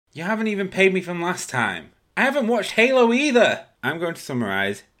You haven't even paid me from last time. I haven't watched Halo either. I'm going to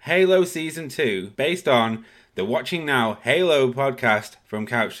summarize Halo Season 2 based on the Watching Now Halo podcast from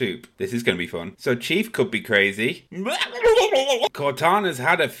Couch Soup. This is going to be fun. So Chief could be crazy. Cortana's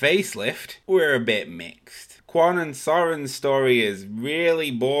had a facelift. We're a bit mixed. Quan and Soren's story is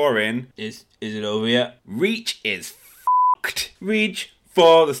really boring. Is it over yet? Reach is fucked. Reach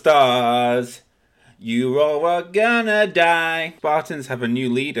for the stars. You all are gonna die. Spartans have a new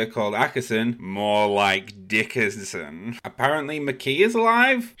leader called Ackerson. More like Dickerson. Apparently McKee is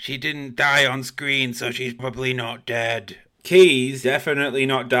alive? She didn't die on screen, so she's probably not dead. Key's definitely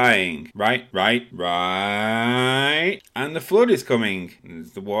not dying. Right. And the flood is coming.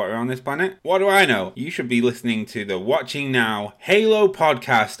 Is the water on this planet? What do I know? You should be listening to the Watching Now Halo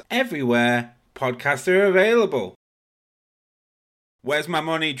podcast everywhere podcasts are available. Where's my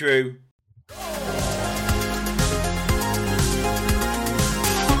money, Drew?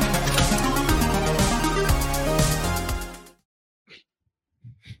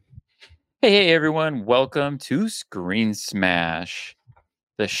 Hey everyone, welcome to Screen Smash,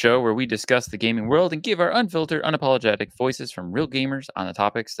 the show where we discuss the gaming world and give our unfiltered, unapologetic voices from real gamers on the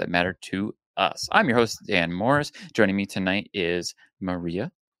topics that matter to us. I'm your host, Dan Morris. Joining me tonight is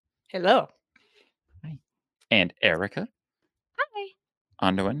Maria. Hello. Hi. And Erica. Hi.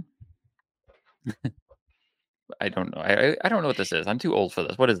 Anduin. I don't know. I don't know what this is. I'm too old for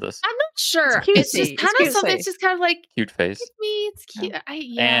this. What is this? I'm not sure. It's just kind of something. It's just kind of like cute face. It's me. It's cute.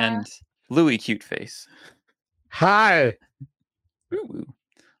 Yeah. And Louis cute face. Hi. Ooh.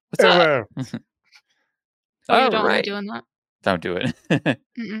 What's up? Oh, you don't like doing that? Don't do it.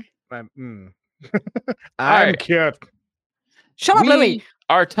 I'm cute. Shut up, Louis. We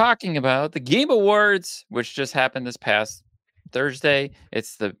are talking about the Game Awards, which just happened this past Thursday.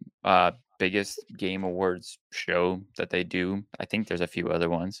 It's the biggest Game Awards show that they do. I think there's a few other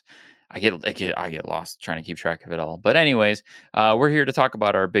ones. I get lost trying to keep track of it all. But anyways, we're here to talk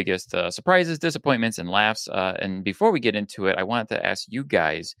about our biggest surprises, disappointments, and laughs. And before we get into it, I wanted to ask you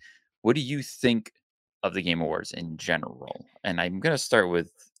guys, what do you think of the Game Awards in general? And I'm going to start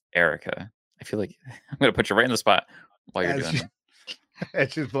with Erica. I feel like I'm going to put you right in the spot while you're doing it.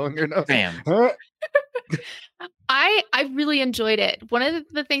 It's just blowing your nose. Bam. I really enjoyed it. One of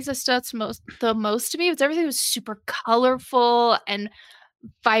the things that stood out the most to me was everything was super colorful and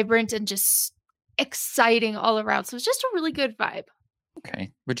vibrant and just exciting all around. So it was just a really good vibe.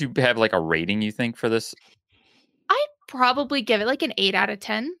 Okay. Would you have like a rating, you think, for this? I'd probably give it like an 8 out of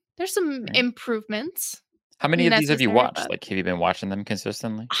 10. There's some improvements. How many of these have you watched? Like, have you been watching them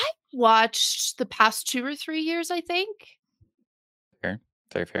consistently? I watched the past 2 or 3 years, I think. Fair.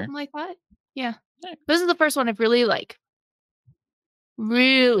 Very fair. Something like that. Yeah. This is the first one I've really watched.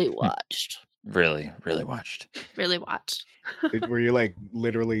 Really watched. Really watched. Were you like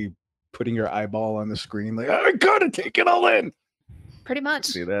literally putting your eyeball on the screen? Like, I gotta take it all in. Pretty much.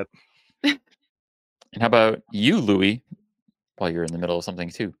 See that? And how about you, Louis? While you're in the middle of something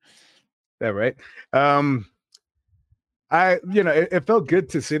too. Yeah, right. It felt good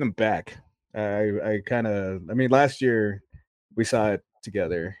to see them back. I last year we saw it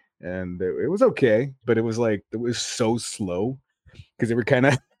together and it was okay, but it was so slow because they were kind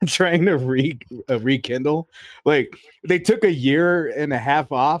of trying to rekindle. Like they took 1.5 years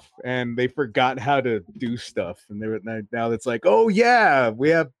off and they forgot how to do stuff, and now it's like, oh yeah, we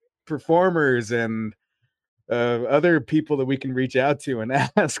have performers and other people that we can reach out to and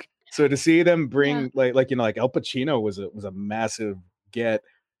ask. So to see them bring like Al Pacino was a massive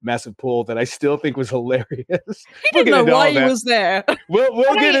pull that I still think was hilarious. He didn't know why he was there.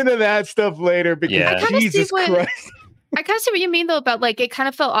 We'll get into that stuff later because Jesus Christ. I kind of see what you mean though about like it kind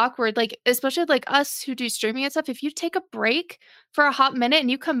of felt awkward, like especially like us who do streaming and stuff. If you take a break for a hot minute and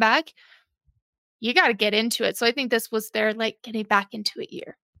you come back, you got to get into it. So I think this was their like getting back into it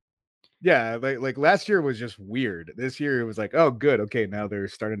year. Yeah, like last year was just weird. This year it was like, oh, good, okay, now they're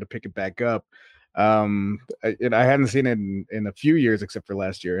starting to pick it back up. I hadn't seen it in a few years except for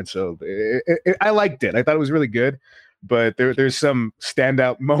last year, and so I liked it. I thought it was really good, but there's some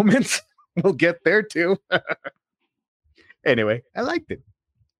standout moments. We'll get there too. Anyway, I liked it.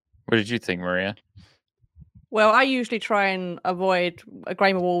 What did you think, Maria? Well, I usually try and avoid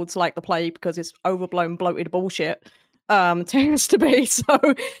Game Awards like the plague because it's overblown, bloated bullshit. Tends to be. So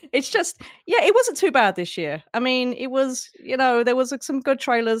it's just, it wasn't too bad this year. I mean, it was, there was like, some good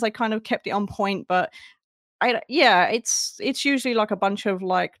trailers. I kind of kept it on point, but it's usually like a bunch of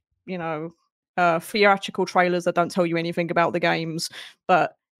like, theatrical trailers that don't tell you anything about the games.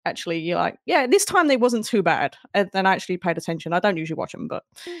 But actually, you're like, this time they wasn't too bad. And I actually paid attention. I don't usually watch them, but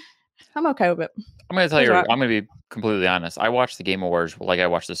I'm okay with it. I'm going to tell That's you, right. I'm going to be completely honest. I watched the Game Awards like I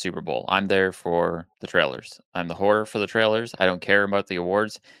watched the Super Bowl. I'm there for the trailers. I'm the whore for the trailers. I don't care about the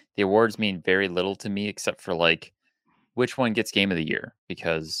awards. The awards mean very little to me except for like which one gets Game of the Year,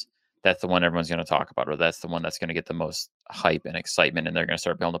 because that's the one everyone's going to talk about, or that's the one that's going to get the most hype and excitement, and they're going to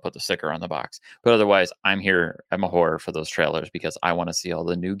start being able to put the sticker on the box. But otherwise, I'm here. I'm a whore for those trailers because I want to see all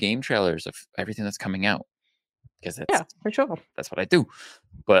the new game trailers of everything that's coming out. Because Yeah, for sure. that's what I do.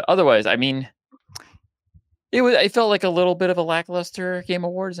 But otherwise, I mean, it felt like a little bit of a lackluster Game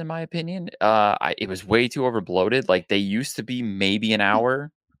Awards in my opinion. It was way too overbloated. Like they used to be maybe an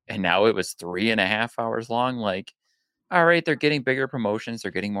hour, and now it was 3.5 hours long. Like, all right, they're getting bigger promotions,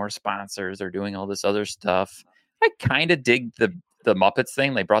 they're getting more sponsors, they're doing all this other stuff. I kind of dig the Muppets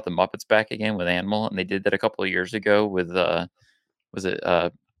thing. They brought the Muppets back again with Animal, and they did that a couple of years ago with was it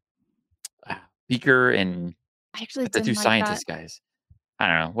Beaker and I actually the two didn't like scientist that. guys. I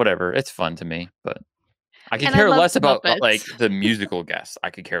don't know, whatever. It's fun to me, but I could And I care love less the about Muppets. like the musical guests. I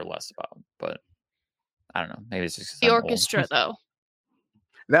could care less about, but I don't know. Maybe it's just 'cause The I'm old. orchestra, though.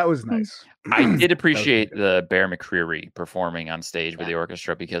 That was nice. I did appreciate the Bear McCreary performing on stage with the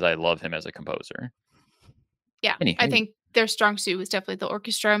orchestra because I love him as a composer. Yeah, I Anywho. think their strong suit was definitely the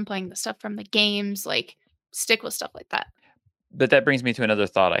orchestra and playing the stuff from the games, like stick with stuff like that. But that brings me to another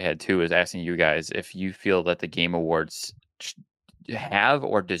thought I had too, is asking you guys if you feel that the Game Awards have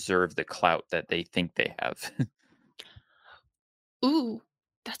or deserve the clout that they think they have. Ooh,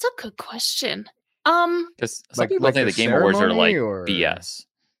 that's a good question. Because some Like- people like think the the Game Awards are ceremony like or- BS.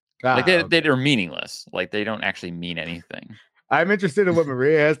 Ah, Like okay. they're meaningless. Like they don't actually mean anything. I'm interested in what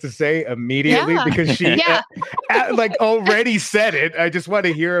Maria has to say immediately Yeah. because she Yeah. like already said it. I just want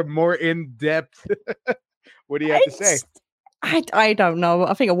to hear more in depth. What do you have to say? I don't know.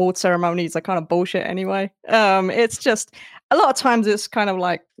 I think award ceremonies are kind of bullshit anyway. It's just a lot of times it's kind of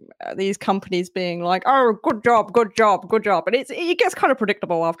like these companies being like, "Oh, good job, good job, good job," and it gets kind of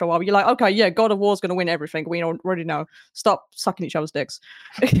predictable after a while. You're like, "Okay, yeah, God of War's going to win everything. We already know. Stop sucking each other's dicks."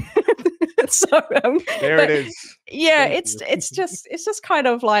 So There but it is. yeah, Thank you. it's just kind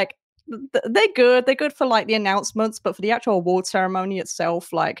of like they're good. They're good for like the announcements, but for the actual award ceremony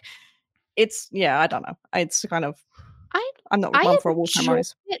itself, like I don't know. It's kind of I'm not one for award enjoy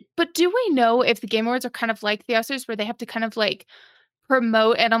ceremonies. it, but do we know if the Game Awards are kind of like the Oscars where they have to kind of like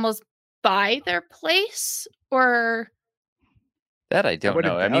promote and almost buy their place, or That I don't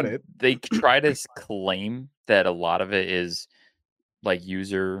wouldn't know. I doubt mean, it. they try to claim that a lot of it is like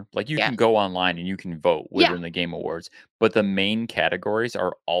user, like you Yeah. can go online and you can vote Yeah. within the Game Awards, but the main categories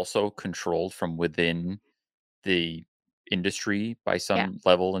are also controlled from within the industry by some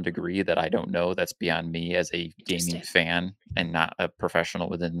level and degree that I don't know. That's beyond me as a gaming Interesting. fan and not a professional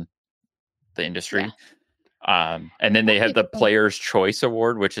within the industry. Yeah. And then they That's have the a good point. Players' Choice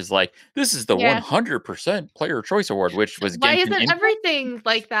Award, which is like, this is the Yeah. 100% Player Choice Award, which was Why Genshin isn't Impact. everything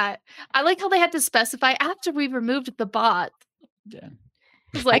like that? I like how they had to specify after we removed the bot. Yeah.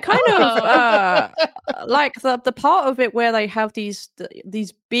 It's I like kind oh. of like the part of it where they have these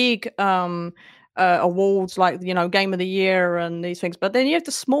big awards like Game of the Year and these things, but then you have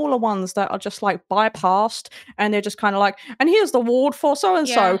the smaller ones that are just like bypassed and they're just kind of like, and here's the award for so and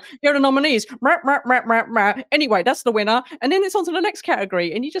so. Yeah. Here are the nominees. Anyway, that's the winner, and then it's on to the next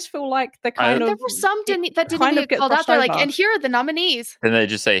category, and you just feel like they're kind There of were some that didn't kind even of get get called out. brushed They're like, over. and here are the nominees. And they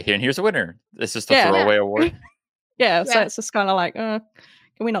just say, here's a winner. This is the Yeah. throwaway award. yeah. So Yeah. it's just kind of like, can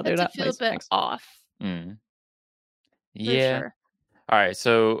we not do That's that, a feel please? bit Thanks. off. Mm. For Yeah. sure. All right.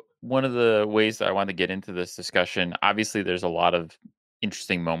 So one of the ways that I want to get into this discussion, obviously there's a lot of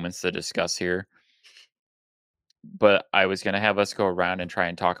interesting moments to discuss here. But I was going to have us go around and try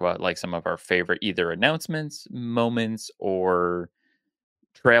and talk about like some of our favorite either announcements, moments, or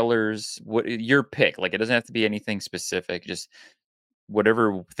trailers. What your pick? Like it doesn't have to be anything specific, just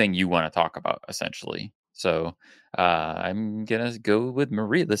whatever thing you want to talk about, essentially. So I'm gonna go with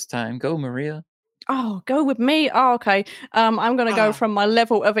Maria this time. Go, Maria. Oh, go with me. Oh, okay. I'm going to Ah. go from my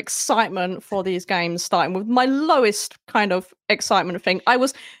level of excitement for these games, starting with my lowest kind of excitement thing.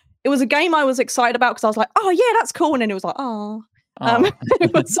 It was a game I was excited about because I was like, oh yeah, that's cool, and then it was like, oh, Aw.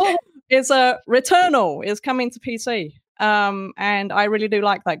 it's a Returnal is coming to PC, and I really do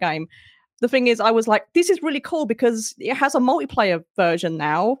like that game. The thing is, I was like, this is really cool because it has a multiplayer version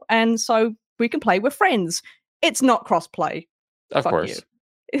now, and so we can play with friends. It's not cross-play. Of Fuck course. you.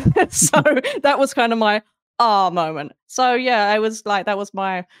 So that was kind of my moment. So yeah, I was like, that was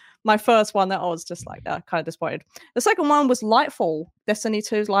my first one that I was just like kind of disappointed. The second one was Lightfall, Destiny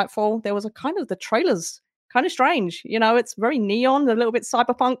 2's Lightfall. There was a kind of the trailers kind of strange. It's very neon, a little bit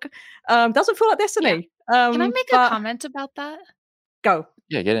cyberpunk. Doesn't feel like Destiny. Can I make a but- comment about that? Go.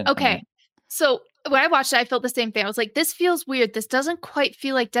 Yeah, get in. Okay. So when I watched it, I felt the same thing. I was like, this feels weird. This doesn't quite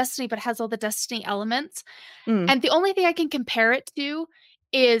feel like Destiny, but has all the Destiny elements. Mm. And the only thing I can compare it to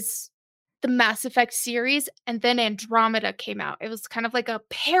is the Mass Effect series, and then Andromeda came out. It was kind of like a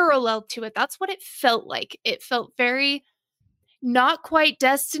parallel to it. That's what it felt like. It felt very not quite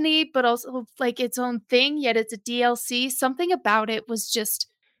Destiny, but also like its own thing, yet it's a DLC. Something about it was just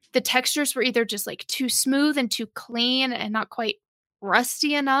the textures were either just like too smooth and too clean and not quite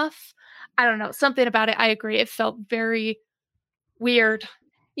rusty enough. I don't know. Something about it. I agree. It felt very weird.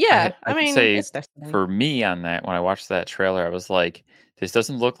 Yeah, I I could mean, say it's Destiny. for me on that, when I watched that trailer, I was like, this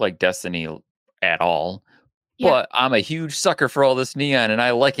doesn't look like Destiny at all. Yeah. But I'm a huge sucker for all this neon, and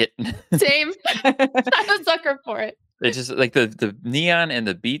I like it. Same. I'm a sucker for it. It's just like the neon and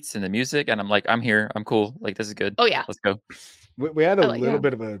the beats and the music, and I'm like, I'm here, I'm cool. Like, this is good. Oh yeah. Let's go. We had a I like little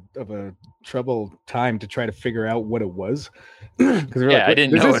that. bit of a trouble time to try to figure out what it was because Yeah, I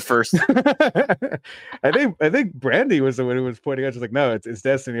didn't know at first. I think Brandy was the one who was pointing out. She's like, "No, it's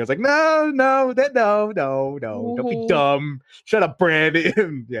Destiny." I was like, "No, no, don't be Ooh. dumb. Shut up, Brandy."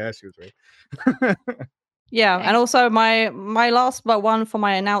 Yeah, she was right. Yeah, Okay. and also my last one for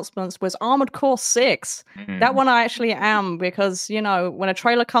my announcements was Armored Core 6. That one I actually am, because when a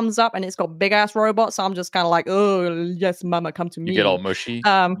trailer comes up and it's got big ass robots, I'm just kind of like, oh yes, mama, come to me. You get all mushy.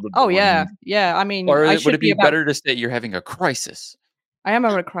 Oh yeah, yeah. I mean, Or I would should it be about. better to say you're having a crisis? I am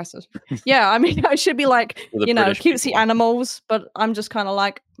a crisis. Yeah, I mean, I should be like, For the British cutesy people. animals, but I'm just kind of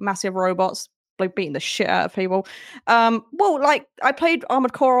like massive robots, like beating the shit out of people. Well, like I played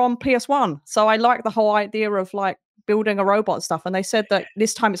Armored Core on PS1, so I like the whole idea of like building a robot and stuff. And they said that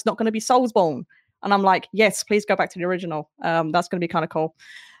this time it's not going to be Soulsborne, and I'm like, yes, please go back to the original. That's going to be kind of cool.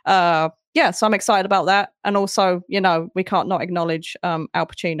 Yeah, so I'm excited about that. And also, we can't not acknowledge Al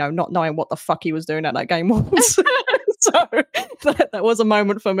Pacino not knowing what the fuck he was doing at that game was. So that was a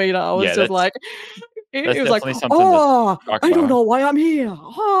moment for me that I was Yeah, just like, that's it was like, definitely something to oh, talk I don't about. know why I'm here.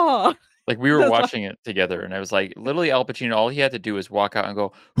 Oh. Like, we were That's like- watching it together, and I was like, literally, Al Pacino, all he had to do was walk out and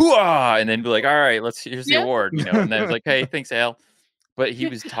go, hooah, and then be like, all right, here's the Yeah. award, And then I was like, hey, thanks, Al. But he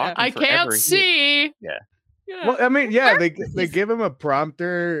was talking I forever. can't see. Yeah. Well, I mean, yeah, they give him a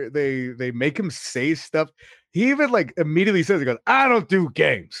prompter. They make him say stuff. He even like immediately says, he goes, "I don't do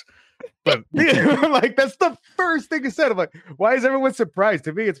games." But like that's the first thing he said. I'm like, why is everyone surprised?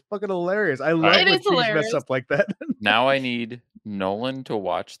 To me, it's fucking hilarious. I love It when is teams mess hilarious. up like that. Now I need Nolan to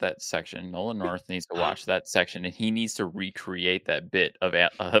watch that section. Nolan North needs to watch that section, and he needs to recreate that bit of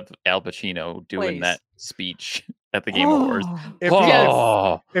Al Pacino doing Please. that speach at the Game Awards.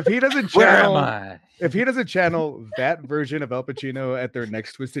 Oh. If he doesn't Where am channel, I? if he doesn't channel that version of Al Pacino at their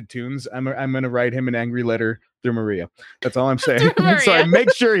next Twisted Tunes, I'm gonna write him an angry letter through Maria. That's all I'm saying. Through So I Maria.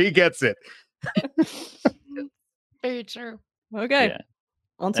 make sure he gets it. Very true. Okay. Yeah.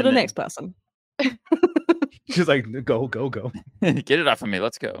 On to And the then- next person. She's like, go. Get it off of me.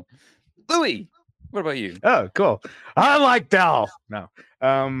 Let's go. Louis, what about you? Oh, cool. I like Dal. No.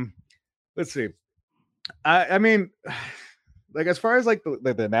 Let's see. I mean, like as far as like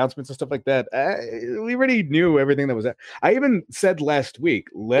the announcements and stuff like that, we already knew everything that was at. I even said last week,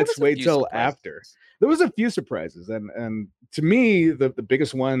 let's was a wait few till surprises. after. There was a few surprises, and to me, the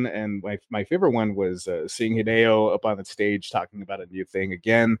biggest one and my favorite one was seeing Hideo up on the stage talking about a new thing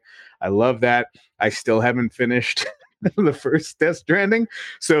again. I love that. I still haven't finished the first Death Stranding,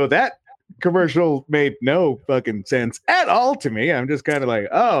 so that commercial made no fucking sense at all to me. I'm just kind of like,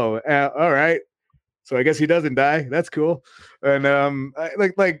 oh, all right. So I guess he doesn't die. That's cool. And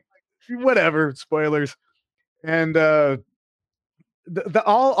like whatever, spoilers. And all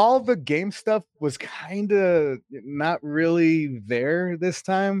the game stuff was kind of not really there this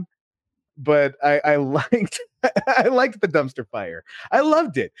time. But I liked I liked the dumpster fire. I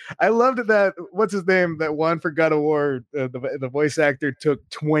loved it. I loved that. What's his name? That one for God of War. The voice actor took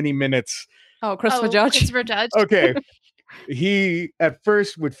 20 minutes. Oh, Christopher Judge. Christopher Judge. Okay, he at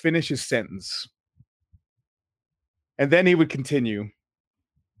first would finish his sentence, and then he would continue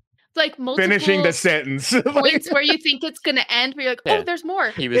Like multiple finishing the sentence. Like, points where you think it's gonna end, where you're like, Yeah. oh, there's more.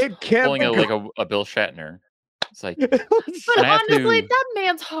 He was it kept pulling it going. like a Bill Shatner. It's like, But I have honestly, to that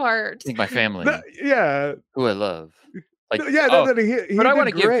man's heart. think my family, Yeah, who I love. Like, yeah. oh, He but I did want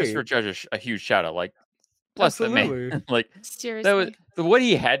to give great. Christopher Judge a huge shout out. Like, bless the man. Absolutely. Like, Seriously. that was what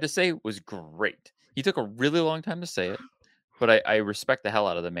he had to say was great. He took a really long time to say it, but I respect the hell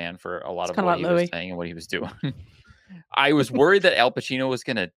out of the man for a lot It's of kinda what like he Louis. was saying and what he was doing. I was worried that Al Pacino was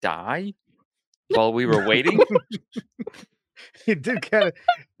gonna die while we were waiting. He did kind of.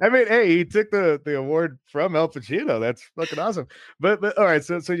 I mean, hey, he took the award from Al Pacino. That's fucking awesome. But all right,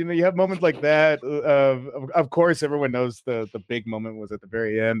 so you have moments like that. Of course, everyone knows the big moment was at the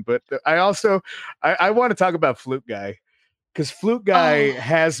very end. But I also I want to talk about Flute Guy, because Flute Guy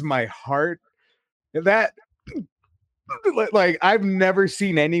has my heart. That like I've never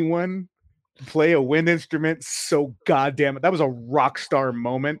seen anyone play a wind instrument so goddamn it. That was a rock star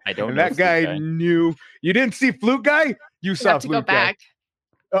moment. I don't and know that guy knew. You didn't see Flute Guy? You saw have to go Flute Guy. back.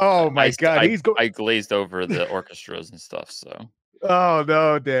 Oh my god, I glazed over the orchestras and stuff. So oh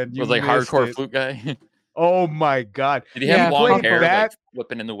no, Dan, you was like missed hardcore it. flute guy. Oh my god, Did he have long played hair that? like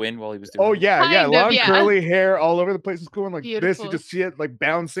flipping in the wind while he was doing? Oh it? yeah, Kind of, long yeah. curly hair all over the place. It's going like this. Beautiful. You just see it like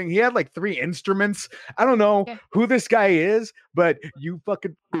bouncing. He had like 3 instruments. I don't know Yeah. who this guy is, but you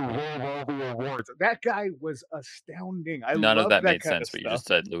fucking awards. That guy was astounding. None of that made kind sense. of What you stuff. just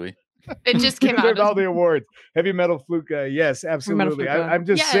said, Louis. It just came He deserved out. all the awards. Heavy metal flute guy. Yes, absolutely. flute guy. I'm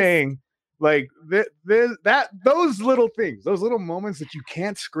just Yes. saying, like those little things, those little moments that you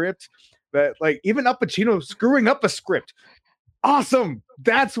can't script, that like even Al Pacino screwing up a script. Awesome.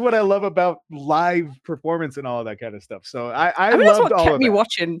 That's what I love about live performance and all of that kind of stuff. So I mean, that's loved what all kept of me that.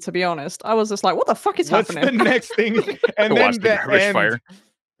 watching, to be honest. I was just like, what the fuck is What's happening? the next thing? And To then watch the the garbage end. fire.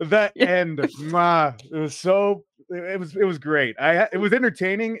 The Yeah. end. Mwah, it was so it was great. It was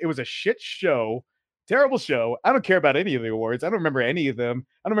entertaining. It was a shit show. Terrible show. I don't care about any of the awards. I don't remember any of them.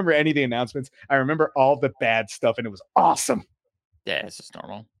 I don't remember any of the announcements. I remember all the bad stuff, and it was awesome. Yeah, it's just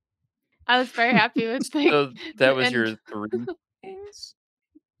normal. I was very happy with the So that was end. your 3 things.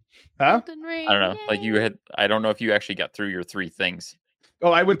 Huh? Golden Ring, I don't know. Like you yay. had. I don't know if you actually got through your 3 things.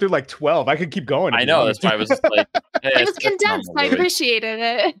 Oh, I went through like 12. I could keep going. if I you know. want That's me why I was just like, hey, It was that's condensed. normal, I Louis. appreciated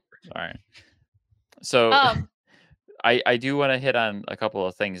it. All right. So Um, I do want to hit on a couple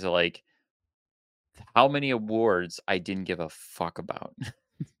of things like how many awards I didn't give a fuck about.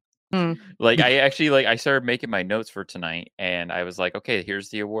 Mm. Like I actually like I started making my notes for tonight and I was like, okay, here's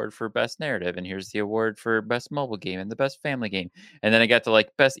the award for best narrative and here's the award for best mobile game and the best family game. And then I got to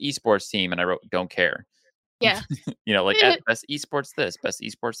like best esports team and I wrote don't care. yeah. You know, like at best esports this, best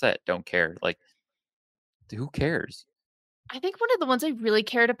esports that, don't care. Like who cares? I think one of the ones I really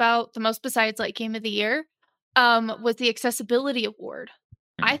cared about the most, besides like Game of the Year, was the Accessibility Award.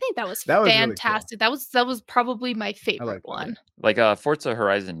 I think that was That was really cool. fantastic. That was probably my favorite like that. one. Like Forza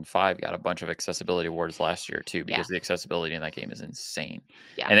Horizon 5 got a bunch of accessibility awards last year too because the accessibility in that game is insane.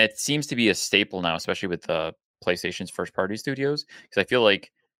 Yeah. And it seems to be a staple now, especially with the PlayStation's first party studios. Because I feel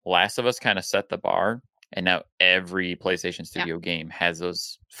like Last of Us kind of set the bar, and now every PlayStation Studio game has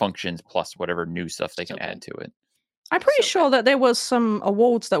those functions plus whatever new stuff they can So add to it. I'm pretty So sure that there was some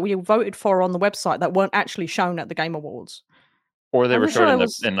awards that we voted for on the website that weren't actually shown at the Game Awards. Or they I'm were sure showed it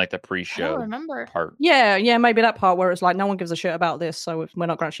was- in like the I don't pre-show remember. part. Yeah, maybe that part where it's like no one gives a shit about this, so we're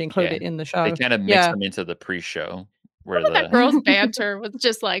not going to actually include Yeah. it in the show. They kind of mix Yeah. them into the pre-show where Some of that girls' banter was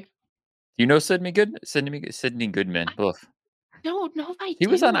just like, you know Sydney Goodman. Oof. no, if I He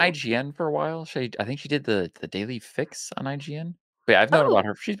was on do. IGN for a while. I think she did the Daily Fix on IGN. But yeah, I've known Oh. about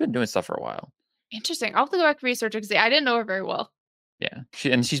her. She's been doing stuff for a while. Interesting. I'll have to go back and research it because I didn't know her very well. Yeah,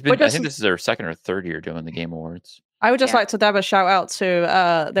 she's been. But I think this is her 2nd or 3rd year doing the Game Awards. I would just Yeah. like to dab a shout out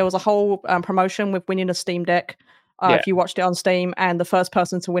to there was a whole promotion with winning a Steam Deck. Yeah. If you watched it on Steam, and the first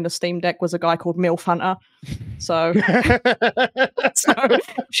person to win a Steam Deck was a guy called Milf Hunter. So, so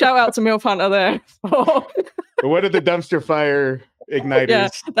shout out to Milf Hunter there. What are the dumpster fire igniters? Yeah,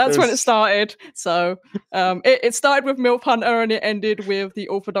 that's when it There's- started. So it started with Milf Hunter and it ended with the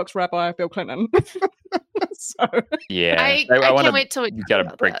Orthodox Rabbi Bill Clinton. So Yeah, I wanna- can't wait till we You talk got to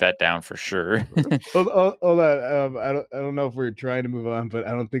about break that down for sure. Hold on. I don't know if we're trying to move on, but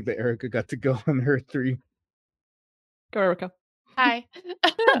I don't think that Erica got to go on her 3. go, Erica. Hi.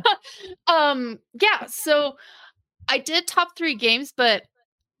 Yeah, so I did top 3 games, but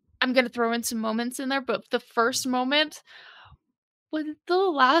I'm gonna throw in some moments in there. But the first moment was The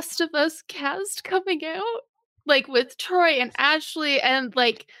Last of Us cast coming out, like with Troy and Ashley, and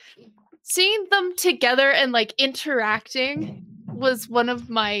like seeing them together and like interacting was one of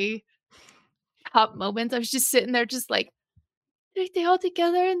my top moments. I was just sitting there, just like they all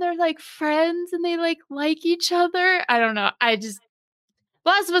together and they're like friends and they like each other. I don't know.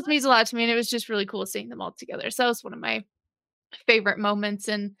 Last of Us means a lot to me, and it was just really cool seeing them all together. So that was one of my favorite moments.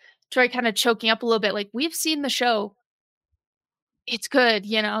 And Troy kind of choking up a little bit, like, we've seen the show. It's good,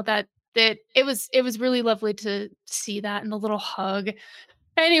 that it was really lovely to see that, and the little hug.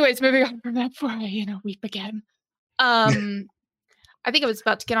 Anyways, moving on from that before I, weep again. I think I was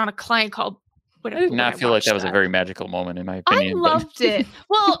about to get on a client call. I did not feel like that was a very magical moment in my I opinion. but- loved it.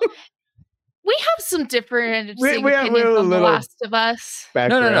 Well, We have some different We have opinions a on The little Last of Us. No.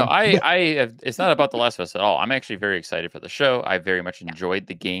 background. It's not about The Last of Us at all. I'm actually very excited for the show. I very much enjoyed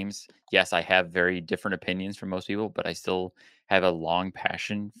the games. Yes, I have very different opinions from most people, but I still have a long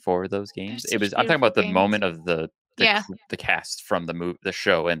passion for those games. such I'm talking about the beautiful moment of the cast from the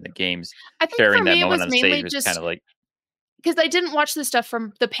show and the games I think sharing for that me it moment was on the mainly stage was just kind of like because I didn't watch the stuff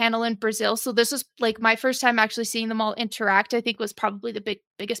from the panel in Brazil, so this was like my first time actually seeing them all interact. I think was probably the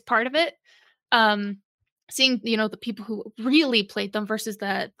biggest part of it. Seeing the people who really played them versus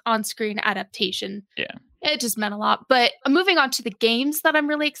the on-screen adaptation. Yeah. It just meant a lot. But moving on to the games that I'm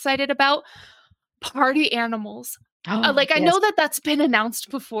really excited about, Party Animals. Like I know that that's been announced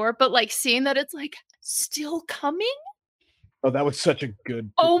before, but like seeing that it's like still coming. Oh, that was such a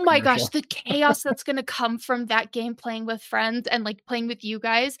good. Oh my gosh, commercial. the chaos that's going to come from that game playing with friends and like playing with you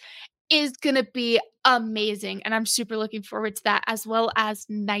guys is going to be amazing. And I'm super looking forward to that, as well as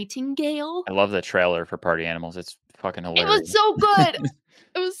Nightingale. I love the trailer for Party Animals. It's fucking hilarious. It was so good.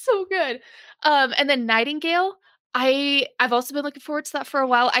 It was so good. And then Nightingale, I've also been looking forward to that for a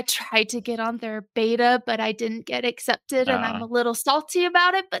while. I tried to get on their beta, but I didn't get accepted, and I'm a little salty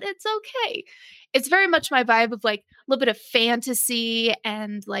about it, but it's okay. It's very much my vibe of like a little bit of fantasy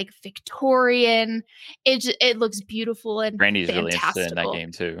and like Victorian. It looks beautiful and Brandy's really interested in that fantastical.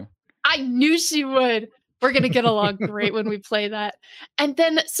 game too. I knew she would. We're going to get along great when we play that. And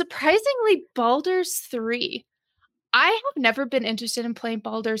then surprisingly, Baldur's 3. I have never been interested in playing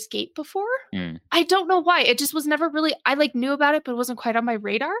Baldur's Gate before. I don't know why. It just was never really, I like knew about it, but it wasn't quite on my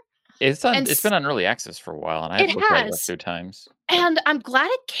radar. It's been on early access for a while, and I've looked at it a few times. And I'm glad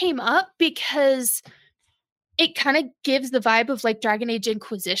it came up because it kind of gives the vibe of like Dragon Age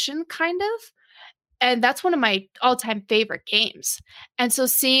Inquisition, kind of. And that's one of my all-time favorite games. And so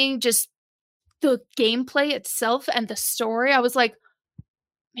seeing just the gameplay itself and the story, I was like,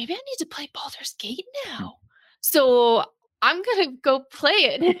 maybe I need to play Baldur's Gate now. So I'm going to go play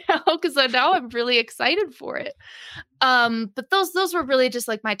it now because now I'm really excited for it. But those were really just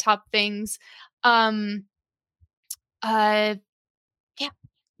like my top things. Yeah,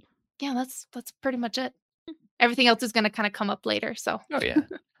 that's pretty much it. Everything else is going to kind of come up later. So. Oh yeah.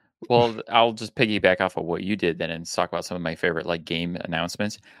 Well, I'll just piggyback off of what you did then and talk about some of my favorite like game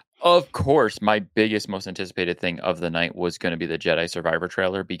announcements. Of course, my biggest, most anticipated thing of the night was going to be the Jedi Survivor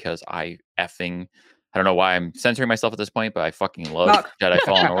trailer because I don't know why I'm censoring myself at this point, but I fucking love Jedi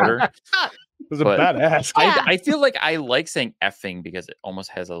Fallen Order. It was a badass. I feel like I like saying effing because it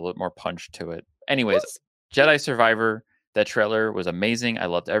almost has a little more punch to it. Anyways, Jedi Survivor, that trailer was amazing. I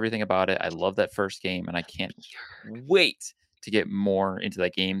loved everything about it. I love that first game, and I can't wait to get more into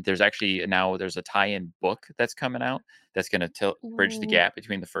that game. There's actually now there's a tie-in book that's coming out that's going to bridge the gap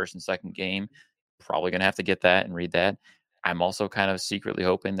between the first and second game. Probably going to have to get that and read that. I'm also kind of secretly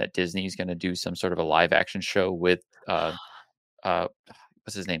hoping that Disney's going to do some sort of a live action show with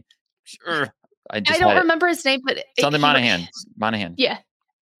what's his name? I don't remember his name, but something Monahan. Yeah.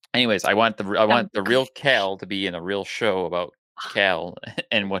 Anyways, I want the real Cal to be in a real show about Cal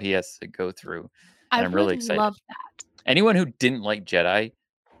and what he has to go through. And I'm really excited. Love that. Anyone who didn't like Jedi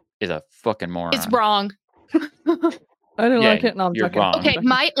is a fucking moron. It's wrong. I didn't like it. No, I'm you're joking. wrong. Okay,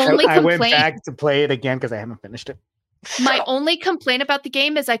 my only I complaint. went back to play it again because I haven't finished it. My only complaint about the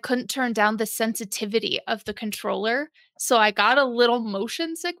game is I couldn't turn down the sensitivity of the controller. So I got a little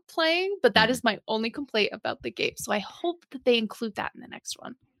motion sick playing, but that is my only complaint about the game. So I hope that they include that in the next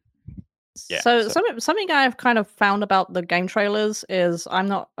one. Yeah, so something I've kind of found about the game trailers is I'm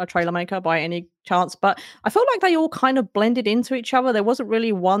not a trailer maker by any chance, but I felt like they all kind of blended into each other. There wasn't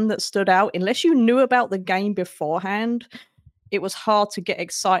really one that stood out. Unless you knew about the game beforehand, it was hard to get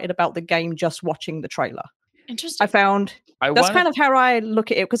excited about the game just watching the trailer. Interesting. I found that's kind of how I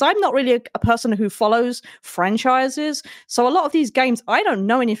look at it, because I'm not really a person who follows franchises. So a lot of these games, I don't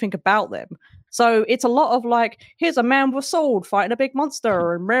know anything about them. So it's a lot of like, here's a man with a sword fighting a big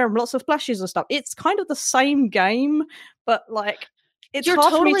monster and lots of splashes and stuff. It's kind of the same game, but like it's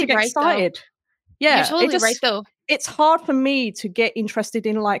hard for me to get excited. Yeah, you're totally right though. It's hard for me to get interested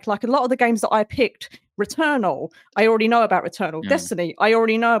in like a lot of the games that I picked. Returnal, I already know about Returnal. Destiny, I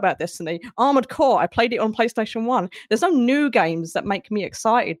already know about Destiny. Armored Core, I played it on PlayStation 1. There's no new games that make me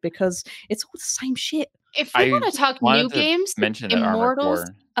excited because it's all the same shit. If we want to talk new games, Immortals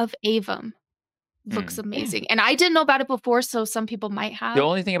of Avum looks amazing. And I didn't know about it before, so some people might have. The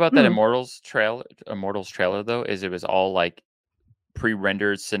only thing about that Immortals trailer though is it was all like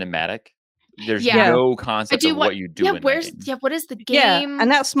pre-rendered cinematic. There's no concept of what you do in that game. What is the game? Yeah,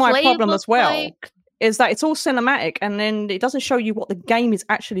 and that's my problem as well. is that it's all cinematic, and then it doesn't show you what the game is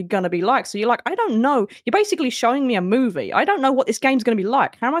actually going to be like. So you're like, I don't know. You're basically showing me a movie. I don't know what this game's going to be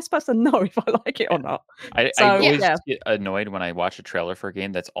like. How am I supposed to know if I like it or not? I So, always yeah. get annoyed when I watch a trailer for a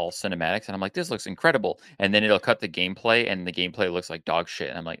game that's all cinematics, and I'm like, this looks incredible. And then it'll cut the gameplay, and the gameplay looks like dog shit.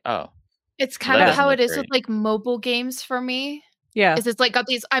 And I'm like, oh. It's that kind of doesn't how look it is with great. like mobile games for me. Yeah. Is it's like got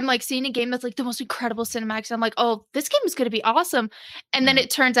these, I'm like seeing a game that's like the most incredible cinematics. And I'm like, oh, this game is going to be awesome. And then it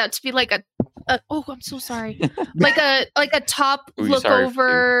turns out to be like a oh, I'm so sorry. like a top Ooh, look sorry,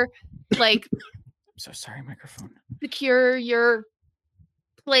 over, like I'm so sorry, microphone. secure your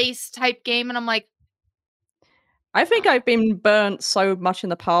place type game. And I'm like, I think I've been burnt so much in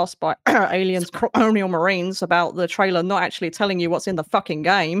the past by Aliens Colonial Marines about the trailer not actually telling you what's in the fucking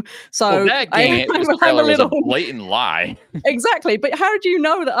game. So Well, that game, I'm the trailer a was a little blatant lie. exactly. But how do you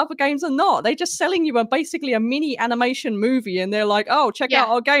know that other games are not? They're just selling you basically a mini animation movie, and they're like, "Oh, check out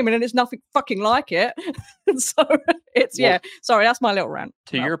our game," and then it's nothing fucking like it. So it's Well, Sorry, that's my little rant.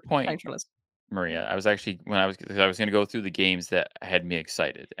 To about your game point, trailers. Maria, I was actually I was going to go through the games that had me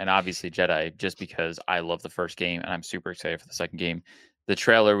excited, and obviously Jedi, just because I love the first game and I'm super excited for the second game. The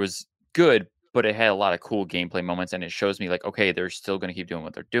trailer was good, but it had a lot of cool gameplay moments, and it shows me like, okay, they're still going to keep doing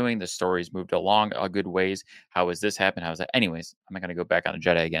what they're doing. The story's moved along a good ways. How has this happened? How is that? Anyways, I'm not going to go back on the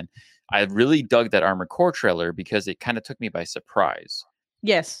Jedi again. I really dug that Armored Core trailer because it kind of took me by surprise.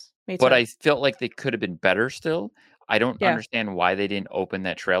 Yes, me too. But I felt like they could have been better still. I don't Yeah. understand why they didn't open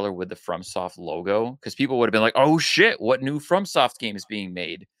that trailer with the FromSoft logo, because people would have been like, oh shit, what new FromSoft game is being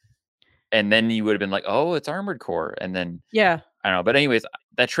made? And then you would have been like, oh, it's Armored Core. And then Yeah. I don't know. But anyways,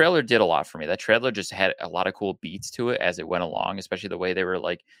 that trailer did a lot for me. That trailer just had a lot of cool beats to it as it went along, especially the way they were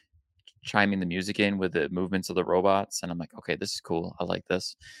like chiming the music in with the movements of the robots. And I'm like, okay, this is cool. I like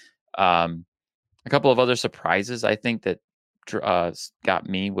this. A couple of other surprises I think that got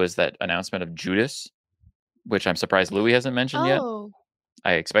me was that announcement of Judas, which I'm surprised Louis hasn't mentioned yet. oh,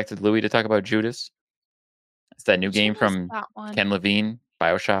 I expected Louis to talk about Judas. It's that new game Judas, from that one. Ken Levine,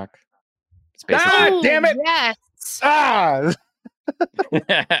 BioShock. It's basically Oh, damn it! yes. Ah,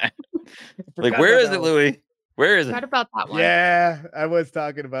 like, where is it, Louis? Where is Forgot it? about that one. Yeah, I was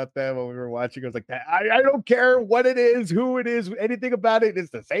talking about that when we were watching. I was like, I don't care what it is, who it is, anything about it. It's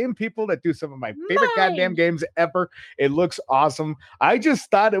the same people that do some of my favorite goddamn Mine. games ever. It looks awesome. I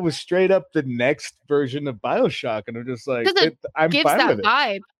just thought it was straight up the next version of BioShock, and I'm just like, Because it I'm gives fine that with it.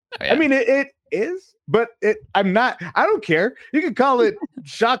 vibe. Oh, yeah. I mean, it is, but I'm not. I don't care. You can call it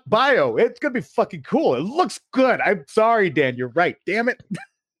Shock Bio. It's gonna be fucking cool. It looks good. I'm sorry, Dan. You're right. Damn it.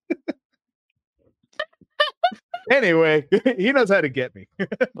 Anyway, he knows how to get me.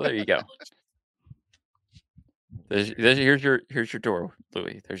 Well, there you go. Here's your door,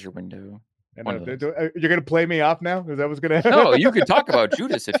 Louis. There's your window. I One know, of those. you're gonna play me off now? Is that what's gonna happen? No, you could talk about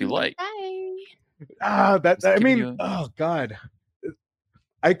Judas if you like. Bye. Just I giving mean, you oh god,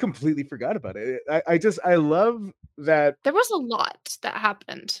 I completely forgot about it. I love that. There was a lot that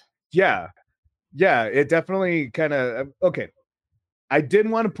happened. Yeah, it definitely kind of okay. I did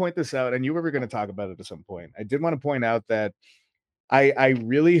want to point this out, and you were going to talk about it at some point. I did want to point out that I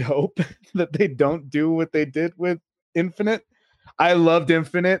really hope that they don't do what they did with Infinite. I loved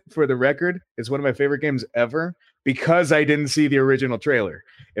Infinite, for the record. It's one of my favorite games ever because I didn't see the original trailer.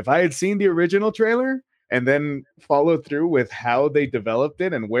 If I had seen the original trailer and then followed through with how they developed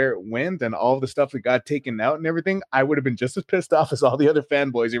it and where it went and all the stuff that got taken out and everything, I would have been just as pissed off as all the other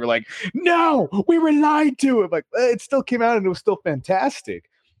fanboys who were like, no, we were lied to. I'm like, it still came out and it was still fantastic.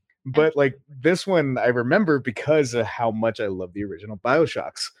 But like this one, I remember because of how much I love the original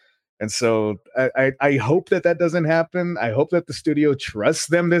BioShocks. And so I hope that doesn't happen. I hope that the studio trusts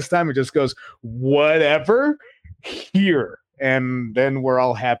them this time and just goes, whatever, here. And then we're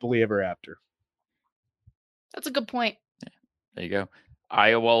all happily ever after. That's a good point. There you go.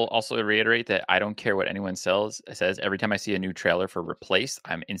 I will also reiterate that I don't care what anyone says. Every time I see a new trailer for Replaced,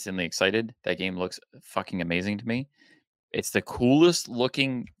 I'm instantly excited. That game looks fucking amazing to me. It's the coolest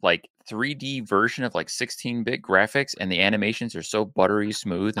looking like 3D version of like 16-bit graphics, and the animations are so buttery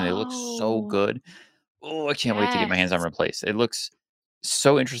smooth and they look so good. Oh, I can't wait to get my hands on Yes. Replaced. It looks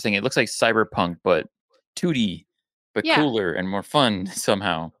so interesting. It looks like Cyberpunk, but 2D, but Yeah. cooler and more fun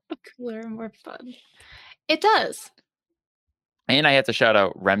somehow. Cooler and more fun. It does. And I have to shout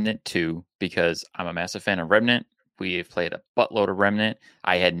out Remnant 2 because I'm a massive fan of Remnant. We've played a buttload of Remnant.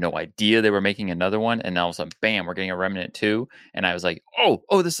 I had no idea they were making another one, and all of a sudden, bam, we're getting a Remnant 2. And I was like, oh,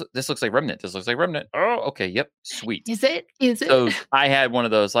 this looks like Remnant. This looks like Remnant. Oh, okay, yep, sweet. Is it? Is it? So I had one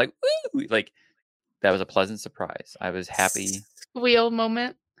of those like, woo, like that was a pleasant surprise. I was happy. Squeal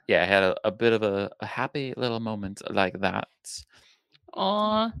moment. Yeah, I had a bit of a happy little moment like that.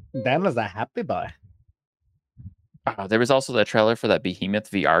 Aw. Dan was a happy boy. There was also that trailer for that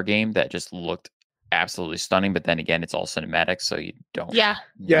Behemoth VR game that just looked absolutely stunning, but then again, it's all cinematic, so you don't. Yeah.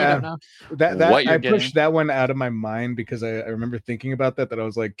 You Yeah. don't know. That What you're I getting. pushed that one out of my mind because I remember thinking about that I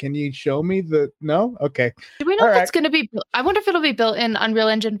was like, can you show me the no? Okay. Do we know All if it's going to be built? I wonder if it'll be built in Unreal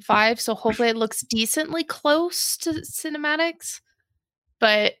Engine 5, so hopefully it looks decently close to cinematics.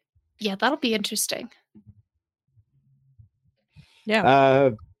 But yeah, that'll be interesting.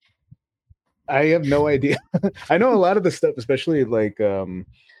 Yeah. I have no idea. I know a lot of the stuff, especially like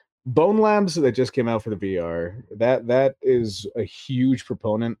Bone Labs that just came out for the VR. That is a huge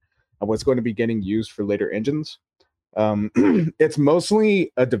proponent of what's going to be getting used for later engines. It's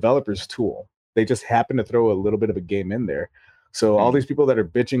mostly a developer's tool. They just happen to throw a little bit of a game in there. So all these people that are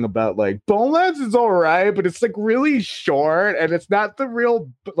bitching about like Bone Labs is all right, but it's like really short and it's not the real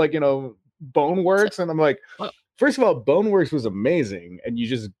like Boneworks. And I'm like, first of all, Boneworks was amazing, and you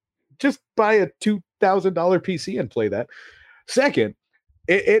just buy a $2,000 PC and play that. Second,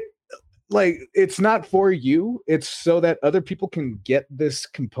 it like it's not for you. It's so that other people can get this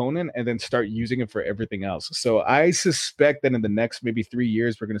component and then start using it for everything else. So I suspect that in the next maybe 3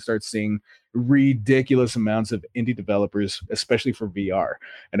 years, we're going to start seeing ridiculous amounts of indie developers, especially for VR.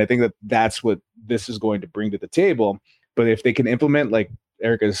 And I think that that's what this is going to bring to the table. But if they can implement, like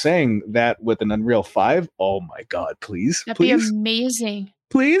Erica is saying, that with an Unreal 5, oh my God, please, That'd please, be amazing.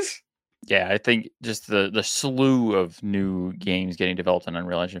 please. Yeah, I think just the slew of new games getting developed on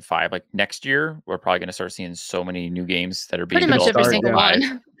Unreal Engine 5. Like next year, we're probably going to start seeing so many new games that are being Pretty much developed every on single Unreal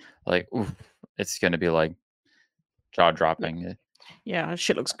 5. one. Like, oof, it's going to be like jaw dropping. Yeah,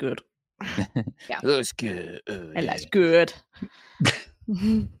 shit looks good. It looks good. Oh, And yeah. that's good.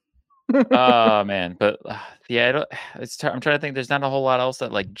 Oh man, but yeah, I'm trying to think. There's not a whole lot else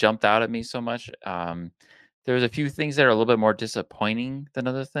that like jumped out at me so much. There was a few things that are a little bit more disappointing than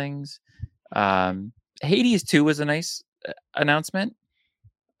other things. Hades 2 was a nice announcement,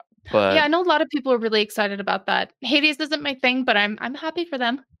 but Yeah, I know a lot of people are really excited about that. Hades isn't my thing, but I'm happy for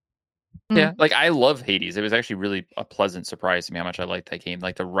them. yeah, like I love Hades. It was actually really a pleasant surprise to me how much I liked that game.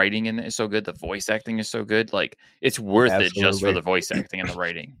 Like the writing in it is so good, the voice acting is so good. Like it's worth it just for Absolutely. the voice acting and the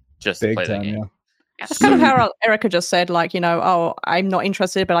writing, just to Big play that time, game. yeah. That's kind of how Erica just said, like, oh, I'm not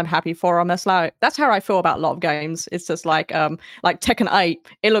interested, but I'm happy for them. That's how I feel about a lot of games. It's just like Tekken 8.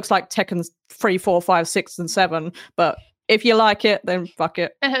 It looks like Tekken 3, 4, 5, 6, and 7. But if you like it, then fuck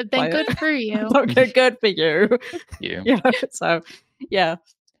it. Then Play good it. for you. Okay, good for you. You. So yeah.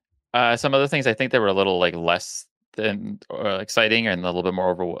 Some other things I think that were a little like less than exciting and a little bit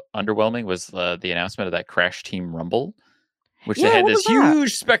more underwhelming was the announcement of that Crash Team Rumble, which Yeah, they had what this was that?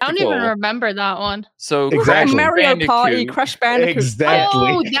 huge I spectacle. don't even remember that one. So Exactly. Crash Mario Party, Bandicoot- Crash Bandicoot. Exactly.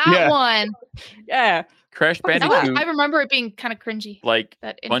 Oh, that Yeah. one. Yeah. Crash What is that? Bandicoot, I remember it being kind of cringy. like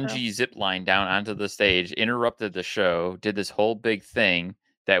That intro. Bungie ziplined down onto the stage, interrupted the show, did this whole big thing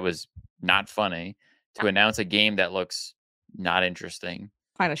that was not funny to announce a game that looks not interesting.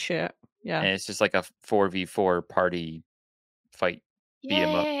 Kind of shit. Yeah. And it's just like a 4v4 party fight, beat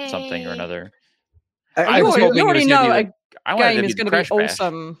 'em up, something or Yay. anknow. I I You was already- hoping you it was already gonna be know like, I wanted it Game to is be going the to be Crash Bash.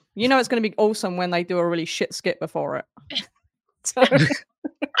 awesome. You know it's going to be awesome when they do a really shit skit before it. So,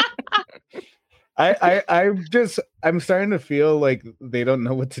 I'm starting to feel like they don't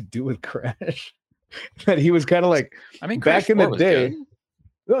know what to do with Crash. That he was kind of like I mean, back Crash in the 4 was day.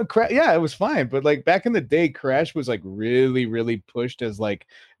 good. Well, yeah, it was fine, but like back in the day, Crash was like really, really pushed as like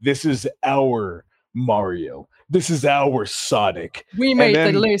this is our Mario, this is our Sonic, we made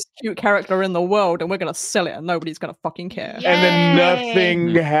then- the least cute character in the world and we're going to sell it and nobody's going to fucking care. Yeah. and then Yay.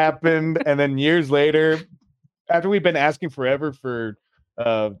 nothing happened, and then years later, after we've been asking forever for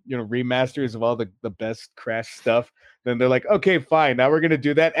remasters of all the best Crash stuff, then they're like, okay, fine, now we're gonna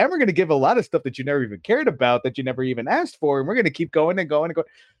do that, and we're gonna give a lot of stuff that you never even cared about, that you never even asked for, and we're gonna keep going and going and going,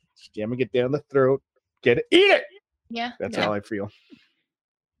 jamming it down the throat, get it, eat it. Yeah, That's Yeah. how I feel.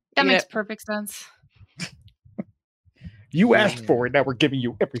 that Eat makes it. perfect sense. You asked for it, now we're giving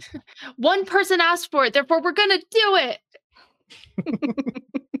you everything. One person asked for it, therefore we're gonna do it.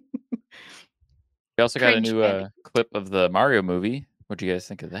 We also got a Cringe new Bandicoot. clip of the Mario movie. What do you guys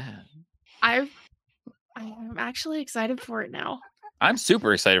think of that? I'm actually excited for it now. I'm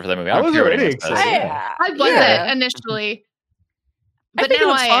super excited for that movie. I I don't was care what already anyone says. excited. I wasn't Yeah. initially, I but think it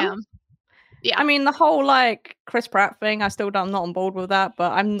now looks I fun. am. Yeah. I mean, the whole like Chris Pratt thing, I'm not on board with that,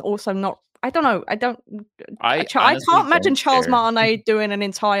 but I'm also not. I don't know. I I can't honestly imagine don't Charles care. Martinet doing an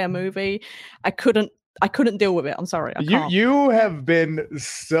entire movie. I couldn't deal with it. I'm sorry. I can't. You have been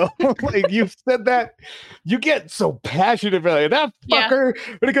so like you've said that you get so passionate about it. That Yeah. fucker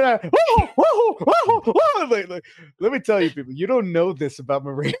we're gonna like, let me tell you people, you don't know this about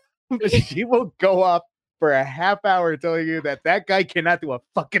Maria, but she will go off for a half hour telling you that guy cannot do a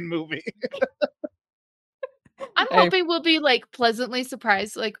fucking movie. I'm Hey. hoping we'll be like pleasantly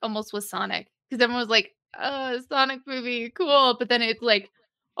surprised, like almost with Sonic, because everyone was like, Sonic movie, cool. But then it's like,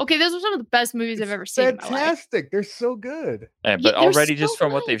 okay, those are some of the best movies I've ever seen in my life. Fantastic. They're so good. Yeah, Yeah, but they're already so just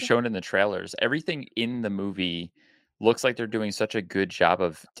from what they've good. shown in the trailers, everything in the movie looks like they're doing such a good job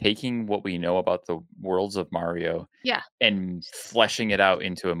of taking what we know about the worlds of Mario Yeah. and fleshing it out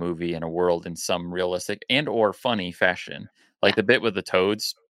into a movie and a world in some realistic and or funny fashion. Like Yeah. the bit with the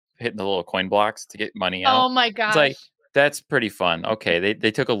toads hitting the little coin blocks to get money out. Oh my gosh. It's like that's pretty fun. Okay,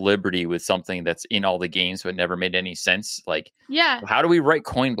 they took a liberty with something that's in all the games but never made any sense. Like, yeah. how do we write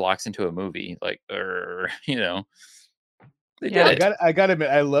coin blocks into a movie? Like, you know, they Yeah. did it. I gotta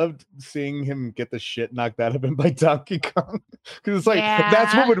admit, I loved seeing him get the shit knocked out of him by Donkey Kong. Because it's like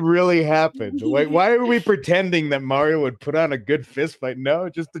that's what Yeah. would really happen. Like, why are we pretending that Mario would put on a good fist fight? No,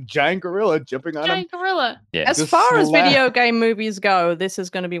 just a giant gorilla jumping on him. Giant gorilla. Yeah, As Just far as slap. video game movies go, this is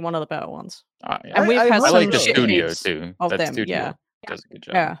going to be one of the better ones. yeah. And we've I had hope I some like the so. shit studio hits too. of That them. studio Yeah. does a good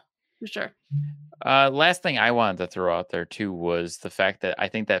job. Yeah. For sure. Last thing I wanted to throw out there too was the fact that I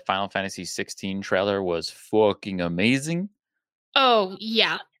think that Final Fantasy 16 trailer was fucking amazing. Oh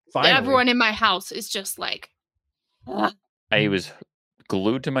yeah. Finally. Everyone in my house is just like, "Ugh." I was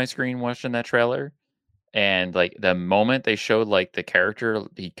glued to my screen watching that trailer, and like the moment they showed like the character,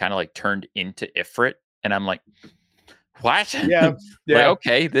 he kind of like turned into Ifrit, and I'm like, what? Yeah, Like, yeah.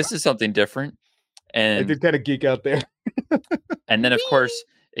 okay, this is something different. I And did kind of geek out there. and then of course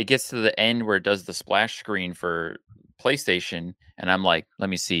it gets to the end where it does the splash screen for PlayStation, and I'm like, let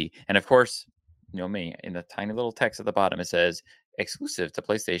me see. And of course, you know me, in the tiny little text at the bottom, it says exclusive to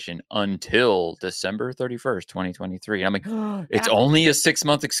PlayStation until December 31st, 2023. And I'm like, it's Yeah. only a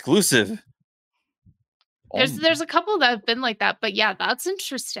 6-month exclusive. There's a couple that have been like that, but yeah, that's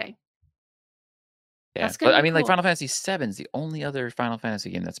interesting. Yeah, That's but gonna I be mean, like cool. Final Fantasy VII is the only other Final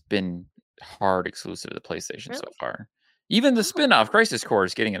Fantasy game that's been hard exclusive to PlayStation so Really? far. Even the spin-off Crisis Core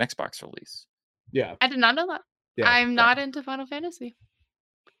is getting an Xbox release. Yeah. I did not know that. Yeah. I'm not into Final Fantasy.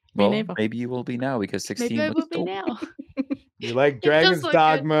 Me Well, neither. maybe you will be now because 16 Maybe I looks will be dope. now. You like It does Dragon's look good.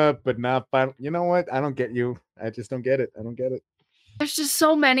 Dogma, but not Final. You know what? I don't get you. I just don't get it. I don't get it. There's just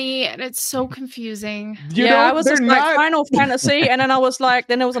so many, and it's so confusing. You yeah, know, I was they're just like not. Final Fantasy, and then I was like,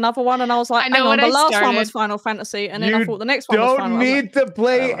 then there was another one, and I was like, I know hang on, when the I last one was started. Final Fantasy, and then I You thought the next one was Don't Final. I was like, need to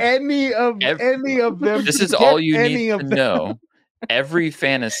play whatever. any of them. This is Get all you any need of to them. know. Every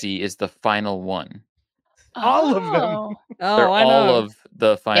fantasy is the final one. All of them. Oh. They're Oh, I all know. of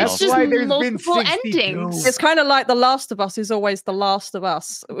the final. It's just why there's been multiple 62. endings. It's kind of like The Last of Us is always The Last of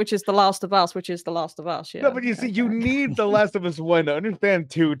Us, which is The Last of Us, which is The Last of Us. Yeah. No, but you see, you okay. need The Last of Us 1 to understand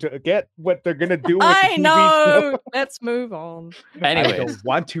 2 to get what they're gonna do with I the TV know. Let's move on. show. I Anyways, don't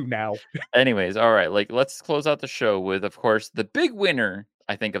want to now. all right. Like, let's close out the show with, of course, the big winner.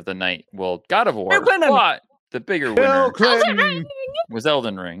 I think of the night. Well, God of War, Bill Clinton. but the bigger Bill winner Clinton. was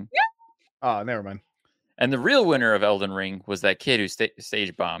Elden Ring. Oh, never mind. And the real winner of Elden Ring was that kid who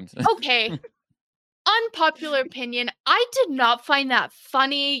stage bombed. Okay. Unpopular opinion. I did not find that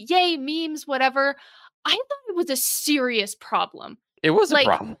funny. Yay, memes, whatever. I thought it was a serious problem. It was Like, a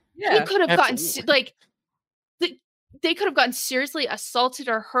problem. They could have gotten absolutely. they could have gotten seriously assaulted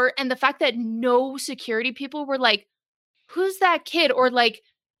or hurt, and the fact that no security people were like, "Who's that kid?" or like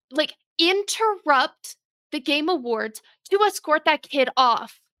interrupt the Game Awards to escort that kid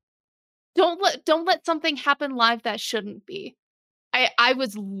off. Don't let something happen live that shouldn't be. I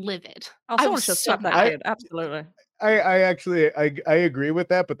was livid. Oh, I someone was should so slap that mad. kid. Absolutely. I actually I agree with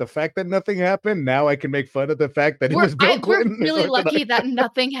that, but the fact that nothing happened, now I can make fun of the fact that it We're, was Bill we're Clinton. or really something lucky like that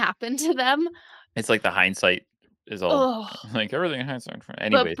nothing happened to them. It's like the hindsight is all Oh, like everything in hindsight. but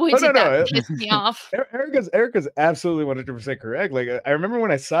Anyways, boy, Oh, did no, that no. piss me off. Erica's absolutely 100% correct. Like I remember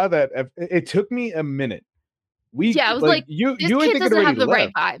when I saw that, it took me a minute. Yeah, I was like, you This I kid think had doesn't have already the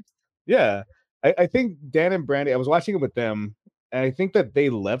right left. vibes. Yeah, I think Dan and Brandy. I was watching it with them, and I think that they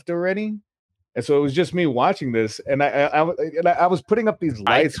left already, and so it was just me watching this, and I was putting up these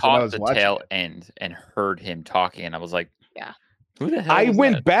I lights when I caught was the watching. tail it. end and heard him talking, and I was like, Yeah. who the hell?" I was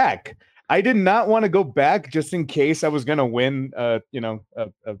went that? back. I did not want to go back just in case I was gonna win, a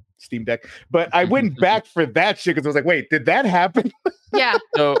Steam Deck. But I went back for that shit because I was like, wait, did that happen? Yeah.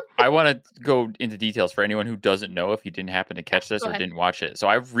 So I want to go into details for anyone who doesn't know if you didn't happen to catch this Go or ahead. didn't watch it. So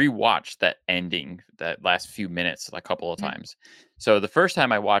I've rewatched that ending, that last few minutes, a couple of Mhm. times. So the first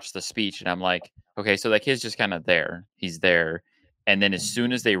time I watched the speech, and I'm like, okay, so that kid's just kind of there. He's there. And then as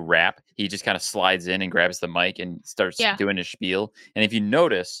soon as they wrap, he just kind of slides in and grabs the mic and starts Yeah. doing his spiel. And if you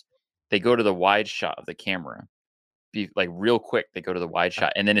notice, they go to the wide shot of the camera. be like real quick. They go to the wide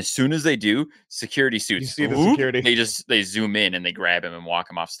shot, and then as soon as they do, security suits. see the whoop, security. They zoom in and they grab him and walk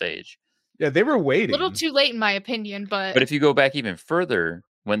him off stage. Yeah, they were A waiting. little too late in my opinion, but But if you go back even further,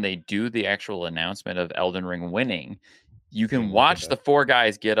 when they do the actual announcement of Elden Ring winning, you can look watch it the 4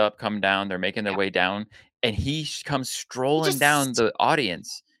 guys get up, come down. They're making their Yeah. way down, and he comes strolling just- down the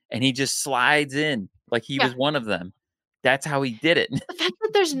audience, and he just slides in like he Yeah. was one of them. That's how he did it. the fact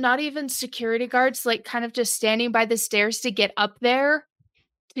that there's not even security guards like kind of just standing by the stairs to get up there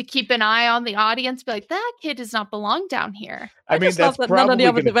to keep an eye on the audience, be like, that kid does not belong down here. I mean, just love that's that none of the probably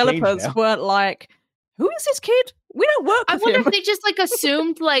other gonna change developers now. weren't like, "Who is this kid? We don't work I with wonder him." if they just like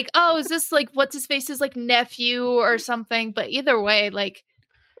assumed like, oh, is this like what's his face's like nephew or something? But either way, like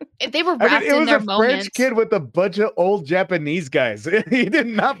they were I wrapped mean, it in was their a moment. French kid with a bunch of old Japanese guys. He did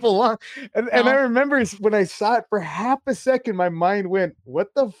not belong. And I No. remember when I saw it for half a second, my mind went,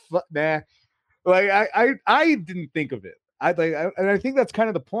 "What the fuck?" Nah, like I didn't think of it. And I think that's kind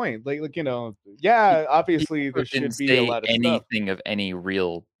of the point. Like you know, yeah, obviously there should Didn't be a say lot of stuff. anything of any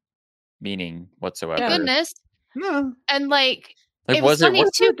real meaning whatsoever. Thank goodness. No, And like Like, it was funny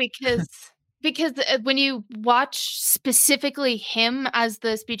was too because when you watch specifically him as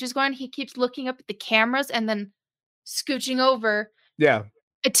the speech is going, he keeps looking up at the cameras and then scooching over yeah,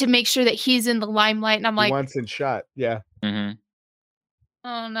 to make sure that he's in the limelight. And I'm like, once in shot, yeah. Mhm.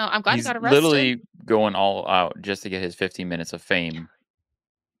 oh no, I'm glad He's he got arrested. literally going all out just to get his 15 minutes of fame.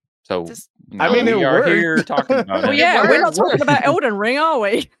 So Just- now I mean, we it are worked. here talking about Oh it. yeah, we're not works. talking about Elden Ring, are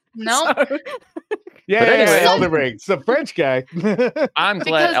we? No, So- Yeah, But anyway- Elden Ring. It's a French guy. I'm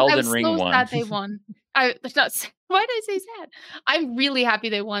glad because Elden I'm Ring so won. sad they won. I that's not why did I say sad? I'm really happy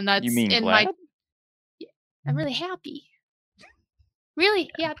they won. That's You mean in glad? I'm really happy. Really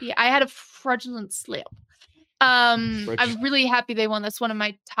happy. I had a fraudulent slip. I'm Fraudulent. really happy they won. That's one of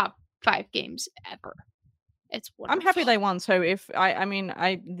my top 5 games ever. It's wonderful. I'm happy they won. So if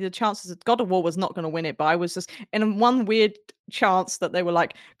the chances that God of War was not going to win it, but I was just in one weird chance that they were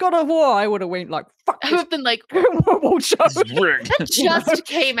like God of War, I would have went like fuck I this have been like, World show. This is rigged. that just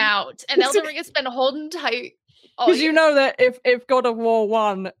came out, and Elden Ring has been holding tight. Oh, Because you know that if God of War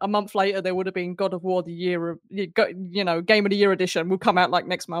won a month later, there would have been God of War the year of Game of the Year edition will come out like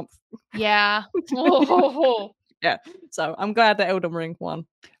next month. yeah. Oh, So I'm glad that Elden Ring won.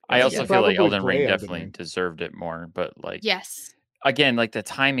 I Yeah, also feel probably like Elden play Ring Elden definitely Ring. deserved it more. But like, yes. again, like the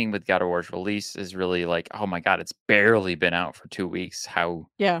timing with God of War's release is really like, oh my God, it's barely been out for 2 weeks. How?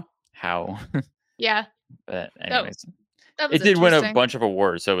 Yeah. Yeah. But anyways, That was it did win a interesting. bunch of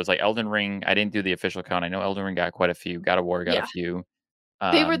awards. So it was like Elden Ring. I didn't do the official count. I know Elden Ring got quite a few. God of War got Yeah. a few.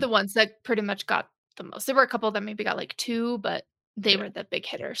 They were the ones that pretty much got the most. There were a couple that maybe got like 2, but they were the big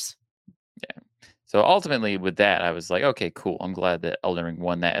hitters. So ultimately, with that, I was like, okay, cool. I'm glad that Elden Ring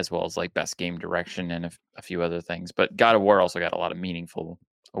won that, as well as like best game direction and a few other things. But God of War also got a lot of meaningful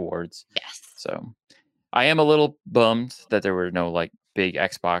awards. Yes. So I am a little bummed that there were no like big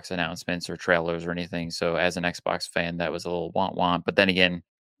Xbox announcements or trailers or anything. So as an Xbox fan, that was a little want. But then again,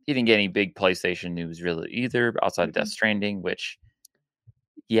 you didn't get any big PlayStation news really either, outside of Death Stranding, which,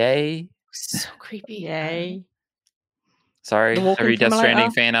 yay. So creepy. Yay. Sorry, The Walking every Death Simulator?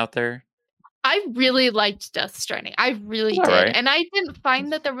 Stranding fan out there. I really liked Death Stranding. I really It's did. alright. And I didn't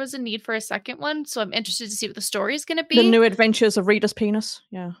find that there was a need for a second one. So I'm interested to see what the story is going to be. The new adventures of Rita's penis.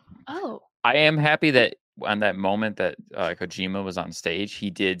 Yeah. Oh, I am happy that on that moment that Kojima was on stage, he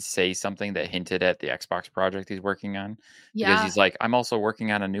did say something that hinted at the Xbox project he's working on. Because yeah. he's like, I'm also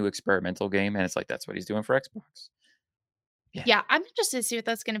working on a new experimental game. And it's like, that's what he's doing for Xbox. Yeah. I'm interested to see what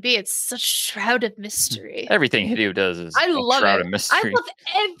that's going to be. It's such a shroud of mystery. Everything Hideo does is I a love shroud it. of mystery. I love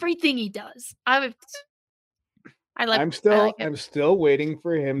everything he does. I like. I'm like it. still waiting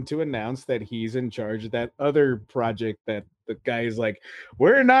for him to announce that he's in charge of that other project that the guy is like,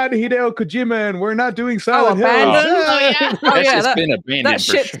 we're not Hideo Kojima and we're not doing Silent Hill. abandoned? Oh, yeah. Oh That's yeah, just that, been abandoned that for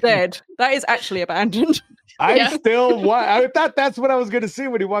shit's sure. dead. That is actually abandoned. Yeah. I thought that's what I was gonna see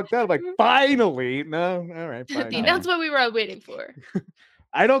when he walked out. I'm like, finally. No, all right, fine. The announcement we were all waiting for.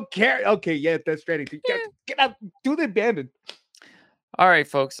 I don't care. Okay, yeah, that's ready. Get out, do the abandoned. All right,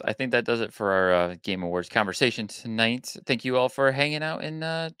 folks. I think that does it for our Game Awards conversation tonight. Thank you all for hanging out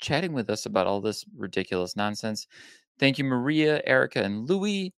and chatting with us about all this ridiculous nonsense. Thank you, Maria, Erica, and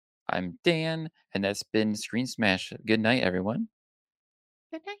Louie. I'm Dan, and that's been Screen Smash. Good night, everyone.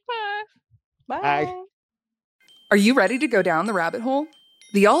 Good night. Bye. Are you ready to go down the rabbit hole?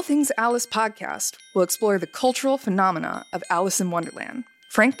 The All Things Alice podcast will explore the cultural phenomena of Alice in Wonderland.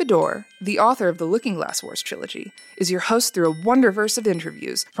 Frank Bedore, the author of the Looking Glass Wars trilogy, is your host through a wonderverse of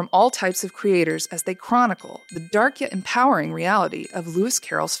interviews from all types of creators as they chronicle the dark yet empowering reality of Lewis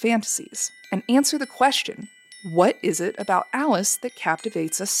Carroll's fantasies and answer the question, What is it about Alice that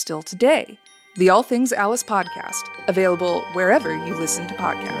captivates us still today? The All Things Alice podcast, available wherever you listen to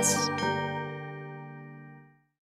podcasts.